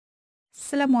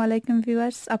আসসালামু আলাইকুম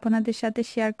ভিউয়ার্স, আপনাদের সাথে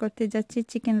শেয়ার করতে যাচ্ছি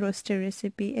চিকেন রোস্টের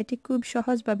রেসিপি। এটি খুব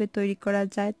সহজভাবে তৈরি করা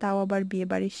যায়, তাও আবার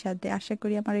বিয়েবাড়ির সাথে। আশা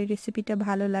করি আমার এই রেসিপিটা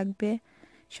ভালো লাগবে।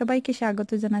 সবাইকে স্বাগত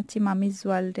জানাচ্ছি মামিজ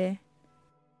ওয়ার্ল্ডে।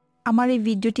 আমার এই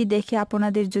ভিডিওটি দেখে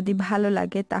আপনাদের যদি ভালো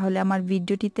লাগে তাহলে আমার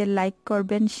ভিডিওটিতে লাইক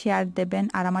করবেন, শেয়ার দেবেন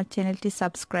আর আমার চ্যানেলটি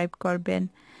সাবস্ক্রাইব করবেন।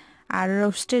 আর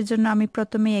রোস্টের জন্য আমি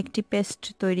প্রথমে একটি পেস্ট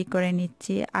তৈরি করে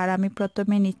নিচ্ছি। আর আমি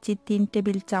প্রথমে নিচ্ছি 3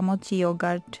 টেবিল চামচ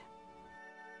ইয়োগার্ট।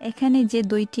 এখানে যে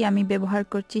দইটি আমি ব্যবহার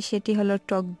করছি সেটি হলো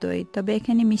টক দই, তবে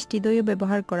এখানে মিষ্টি দইও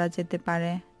ব্যবহার করা যেতে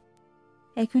পারে।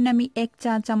 এখন আমি 1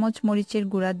 চা চামচ মরিচের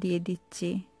গুঁড়া দিয়ে দিচ্ছি।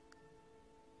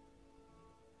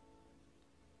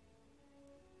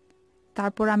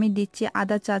 তারপর আমি দিচ্ছি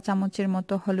আধা চা চামচের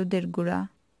মতো হলুদের গুঁড়া।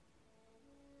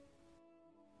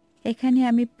 এখানে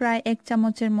আমি প্রায় 1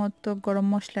 চামচের মতো গরম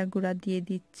মশলার গুঁড়া দিয়ে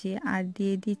দিচ্ছি আর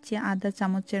দিয়ে দিচ্ছি আধা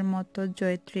চামচের মতো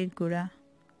জয়ত্রীর গুঁড়া।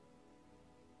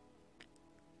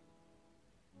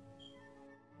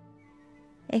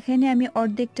 এখানে আমি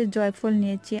অর্ধেকটা জয়ফল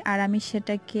নিয়েছি আর আমি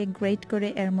সেটাকে গ্রেট করে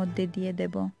এর মধ্যে দিয়ে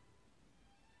দেব।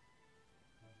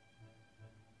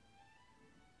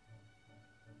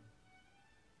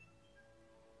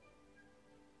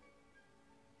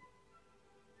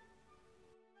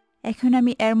 এখন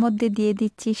আমি এর মধ্যে দিয়ে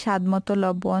দিচ্ছি স্বাদমতো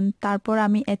লবণ। তারপর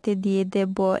আমি এতে দিয়ে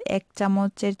দেব 1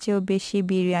 চামচের চেয়েও বেশি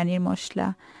বিরিয়ানির মশলা।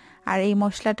 আর এই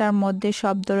মশলাটার মধ্যে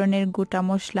সব ধরনের গোটা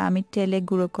মশলা আমি তেলে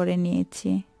গুঁড়ো করে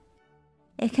নিয়েছি।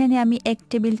 এখানে আমি 1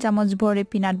 টেবিল চামচ ভরে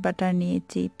পিনাট বাটার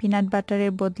নিয়েছি। পিনাট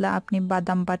বাটারের বদলে আপনি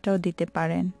বাদাম বাটাও দিতে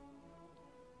পারেন।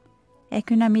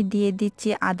 এখন আমি দিয়ে দিচ্ছি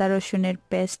আদা রসুনের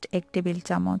পেস্ট 1 টেবিল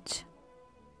চামচ।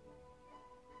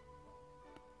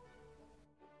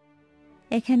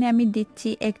 এখানে আমি দিচ্ছি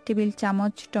 1 টেবিল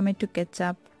চামচ টমেটো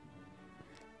কেচাপ।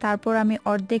 তারপর আমি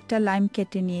অর্ধেকটা লাইম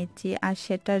কেটে নিয়েছি আর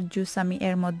সেটার জুস আমি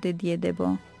এর মধ্যে দিয়ে দেব।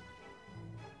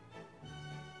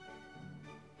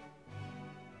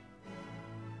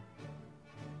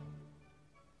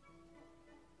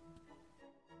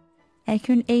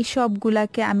 এখন এই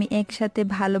সবগুলাকে আমি একসাথে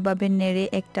ভালোভাবে নেড়ে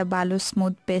একটা ভালো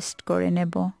স্মুথ পেস্ট করে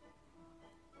নেব।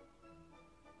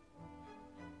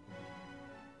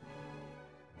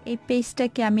 এই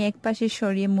পেস্টটাকে আমি একপাশে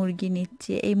সরিয়ে মুরগি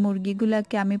নিচ্ছি। এই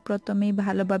মুরগিগুলাকে আমি প্রথমেই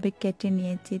ভালোভাবে কেটে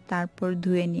নিয়েছি, তারপর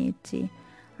ধুয়ে নিয়েছি।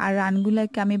 আর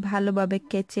রানগুলাকে আমি ভালোভাবে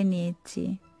কেচে নিয়েছি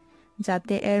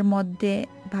যাতে এর মধ্যে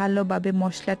ভালোভাবে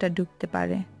মশলাটা ঢুকতে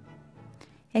পারে।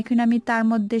 এখন আমি তার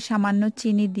মধ্যে সামান্য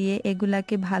চিনি দিয়ে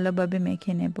এগুলাকে ভালোভাবে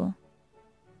মেখে নেব।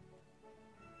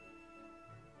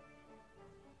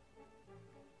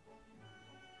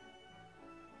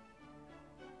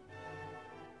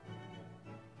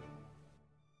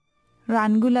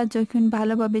 রানগুলা যখন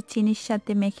ভালোভাবে চিনির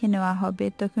সাথে মেখে নেওয়া হবে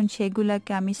তখন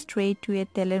সেগুলাকে আমি স্ট্রেইট ওয়ে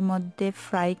তেলের মধ্যে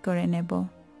ফ্রাই করে নেব।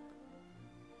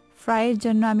 ফ্রাইয়ের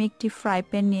জন্য আমি একটি ফ্রাই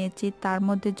প্যান নিয়েছি, তার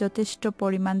মধ্যে যথেষ্ট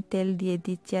পরিমাণ তেল দিয়ে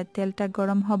দিচ্ছি আর তেলটা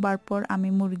গরম হবার পর আমি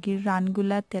মুরগির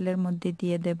রানগুলা তেলের মধ্যে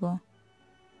দিয়ে দেব।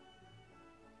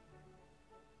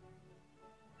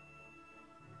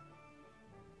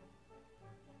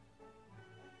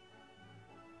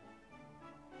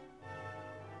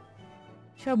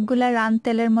 সবগুলা রান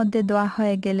তেলের মধ্যে দেওয়া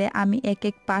হয়ে গেলে আমি এক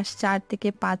এক পাশ 4 থেকে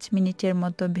 5 মিনিটের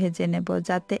মতো ভেজে নেব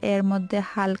যাতে এর মধ্যে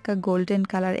হালকা গোল্ডেন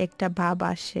কালার একটা ভাব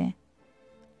আসে।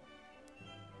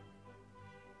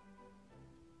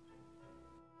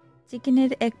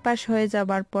 চিকেনের এক পাশ হয়ে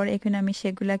যাবার পর এখন আমি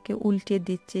সেগুলাকে উল্টে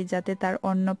দিচ্ছি যাতে তার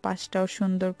অন্য পাশটাও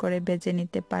সুন্দর করে ভেজে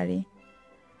নিতে পারি।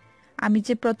 আমি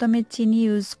যে প্রথমে চিনি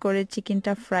ইউজ করে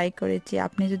চিকেনটা ফ্রাই করেছি,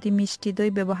 আপনি যদি মিষ্টি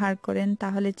দই ব্যবহার করেন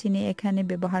তাহলে চিনি এখানে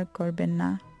ব্যবহার করবেন না।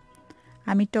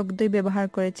 আমি টক দই ব্যবহার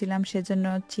করেছিলাম সেজন্য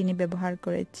চিনি ব্যবহার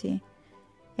করেছি।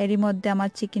 এরই মধ্যে আমার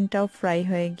চিকেনটাও ফ্রাই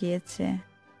হয়ে গিয়েছে।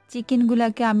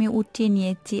 চিকেনগুলাকে আমি উঠিয়ে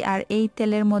নিয়েছি আর এই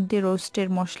তেলের মধ্যে রোস্টের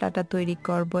মশলাটা তৈরি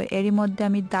করব। এরই মধ্যে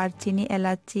আমি দারচিনি,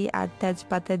 এলাচি আর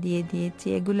তেজপাতা দিয়ে দিয়েছি।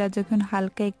 এগুলা যখন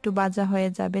হালকা একটু ভাজা হয়ে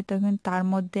যাবে তখন তার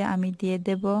মধ্যে আমি দিয়ে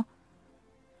দেব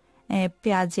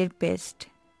পেঁয়াজের পেস্ট।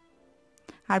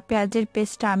 আর পেঁয়াজের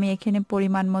পেস্টটা আমি এখানে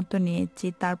পরিমাণ মতো নিয়েছি।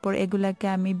 তারপর এগুলাকে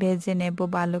আমি ভেজে নেব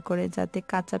ভালো করে যাতে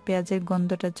কাঁচা পেঁয়াজের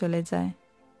গন্ধটা চলে যায়।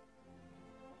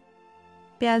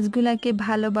 পেঁয়াজগুলাকে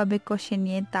ভালোভাবে কষে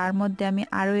নিয়ে তার মধ্যে আমি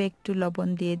আরও একটু লবণ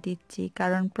দিয়ে দিচ্ছি,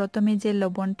 কারণ প্রথমে যে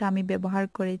লবণটা আমি ব্যবহার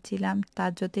করেছিলাম তা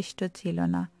যথেষ্ট ছিল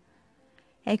না।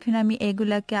 এখন আমি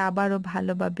এগুলাকে আবারও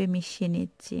ভালোভাবে মিশিয়ে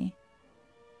নিচ্ছি।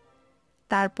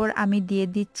 তারপর আমি দিয়ে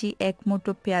দিচ্ছি 1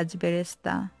 মুঠো পেঁয়াজ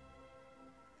বেরেস্তা।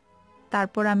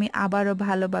 তারপর আমি আবারও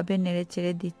ভালোভাবে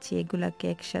নেড়েচেড়ে দিচ্ছি এগুলাকে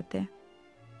একসাথে।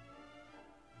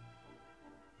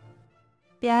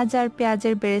 পেঁয়াজ আর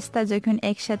পেঁয়াজের বেরেস্তা যখন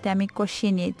একসাথে আমি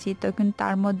কষিয়ে নিয়েছি তখন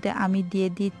তার মধ্যে আমি দিয়ে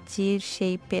দিচ্ছি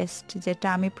সেই পেস্ট যেটা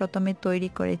আমি প্রথমে তৈরি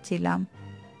করেছিলাম।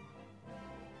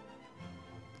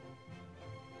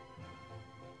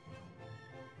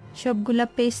 সবগুলা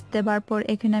পেস্ট দেবার পর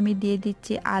এখানে আমি দিয়ে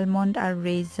দিচ্ছি আলমন্ড আর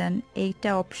রেইজন। এইটা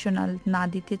অপশনাল, না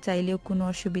দিতে চাইলেও কোনো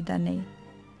অসুবিধা নেই।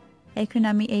 এখন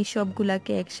আমি এই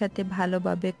সবগুলাকে একসাথে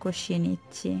ভালোভাবে কষিয়ে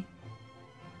নিচ্ছি।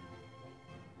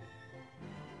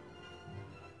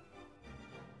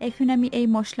 এখন আমি এই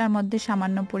মশলার মধ্যে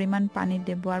সামান্য পরিমাণ পানি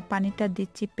দেব, আর পানিটা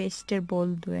দিচ্ছি পেস্টের বোল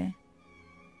ধুয়ে।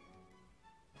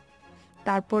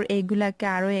 তারপর এইগুলাকে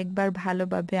আরও একবার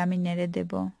ভালোভাবে আমি নেড়ে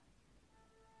দেব।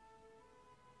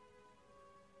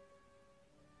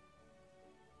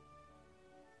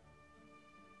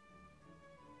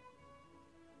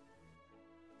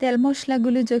 তেল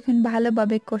মশলাগুলো যখন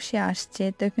ভালোভাবে কষে আসছে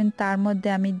তখন তার মধ্যে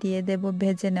আমি দিয়ে দেব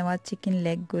ভেজে নেওয়া চিকেন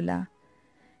লেগগুলা।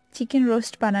 চিকেন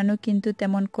রোস্ট বানানো কিন্তু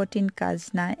তেমন কঠিন কাজ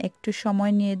না, একটু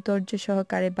সময় নিয়ে ধৈর্য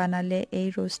সহকারে বানালে এই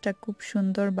রোস্টটা খুব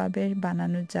সুন্দরভাবে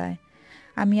বানানো যায়।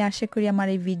 আমি আশা করি আমার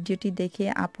এই ভিডিওটি দেখে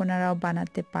আপনারাও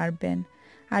বানাতে পারবেন।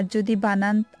 আর যদি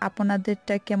বানান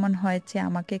আপনাদেরটা কেমন হয়েছে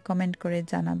আমাকে কমেন্ট করে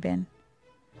জানাবেন।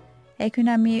 এখন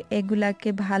আমি এগুলাকে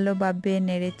ভালোভাবে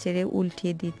নেড়েচেড়ে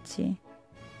উল্টিয়ে দিচ্ছি।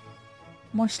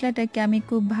 মশলাটাকে আমি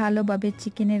খুব ভালোভাবে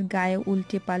চিকেনের গায়ে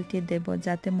উল্টে পাল্টে দেব,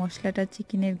 যাতে মশলাটা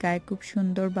চিকেনের গায়ে খুব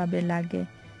সুন্দরভাবে লাগে।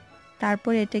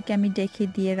 তারপর এটাকে আমি ডেকে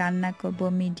দিয়ে রান্না করব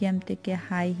মিডিয়াম থেকে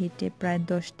হাই হিটে প্রায়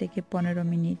 10 থেকে 15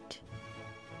 মিনিট।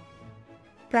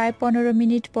 প্রায় 15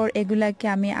 মিনিট পর এগুলাকে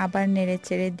আমি আবার নেড়ে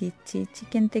চেড়ে দিচ্ছি।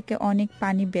 চিকেন থেকে অনেক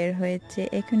পানি বের হয়েছে।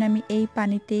 এখন আমি এই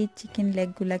পানিতেই চিকেন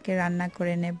লেগগুলাকে রান্না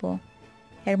করে নেব।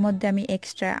 এর মধ্যে আমি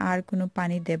এক্সট্রা আর কোনো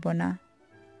পানি দেব না।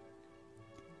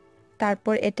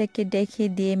 তারপর এটাকে ডেকে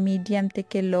দিয়ে মিডিয়াম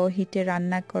থেকে লো হিটে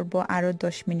রান্না করব আরও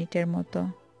 10 মিনিটের মতো।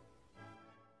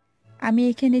 আমি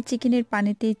এখানে চিকেনের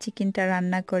পানিতেই চিকেনটা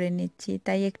রান্না করে নিচ্ছি,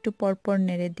 তাই একটু পরপর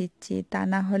নেড়ে দিচ্ছি, তা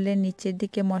না হলে নিচের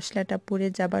দিকে মশলাটা পুড়ে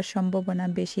যাবার সম্ভাবনা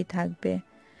বেশি থাকবে।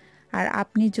 আর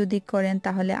আপনি যদি করেন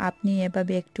তাহলে আপনি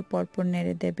এভাবে একটু পরপর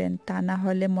নেড়ে দেবেন, তা না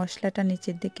হলে মশলাটা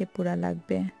নিচের দিকে পুড়া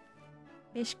লাগবে।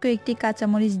 বেশ কয়েকটি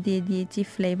কাঁচামরিচ দিয়ে দিয়েছি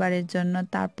ফ্লেভারের জন্য।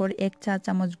 তারপর 1 চা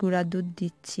চামচ গুঁড়া দুধ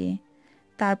দিচ্ছি।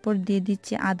 তারপর দিয়ে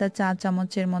দিচ্ছি আধা চা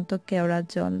চামচের মতো কেওড়া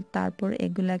জল। তারপর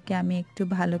এগুলাকে আমি একটু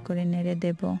ভালো করে নেড়ে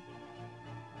দেব।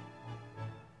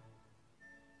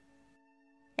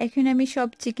 এখন আমি সব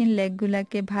চিকেন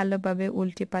লেগগুলাকে ভালোভাবে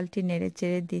উল্টে পাল্টে নেড়ে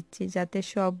চেড়ে দিচ্ছি, যাতে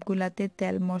সবগুলাতে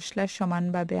তেল মশলা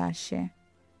সমানভাবে আসে।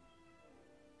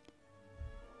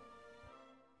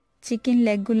 চিকেন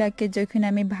লেগগুলাকে যখন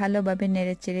আমি ভালোভাবে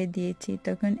নেড়ে চেড়ে দিয়েছি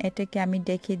তখন এটাকে আমি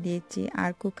ডেকে দিয়েছি,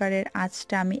 আর কুকারের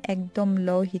আঁচটা আমি একদম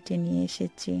লো হিটে নিয়ে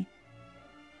এসেছি।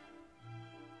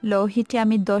 লো হিটে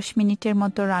আমি 10 মিনিটের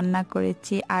মতো রান্না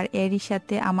করেছি, আর এরই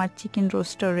সাথে আমার চিকেন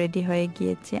রোস্টও রেডি হয়ে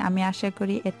গিয়েছে। আমি আশা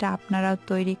করি এটা আপনারাও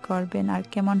তৈরি করবেন আর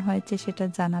কেমন হয়েছে সেটা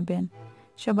জানাবেন।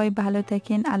 সবাই ভালো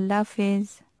থাকেন। আল্লাহ হাফেজ।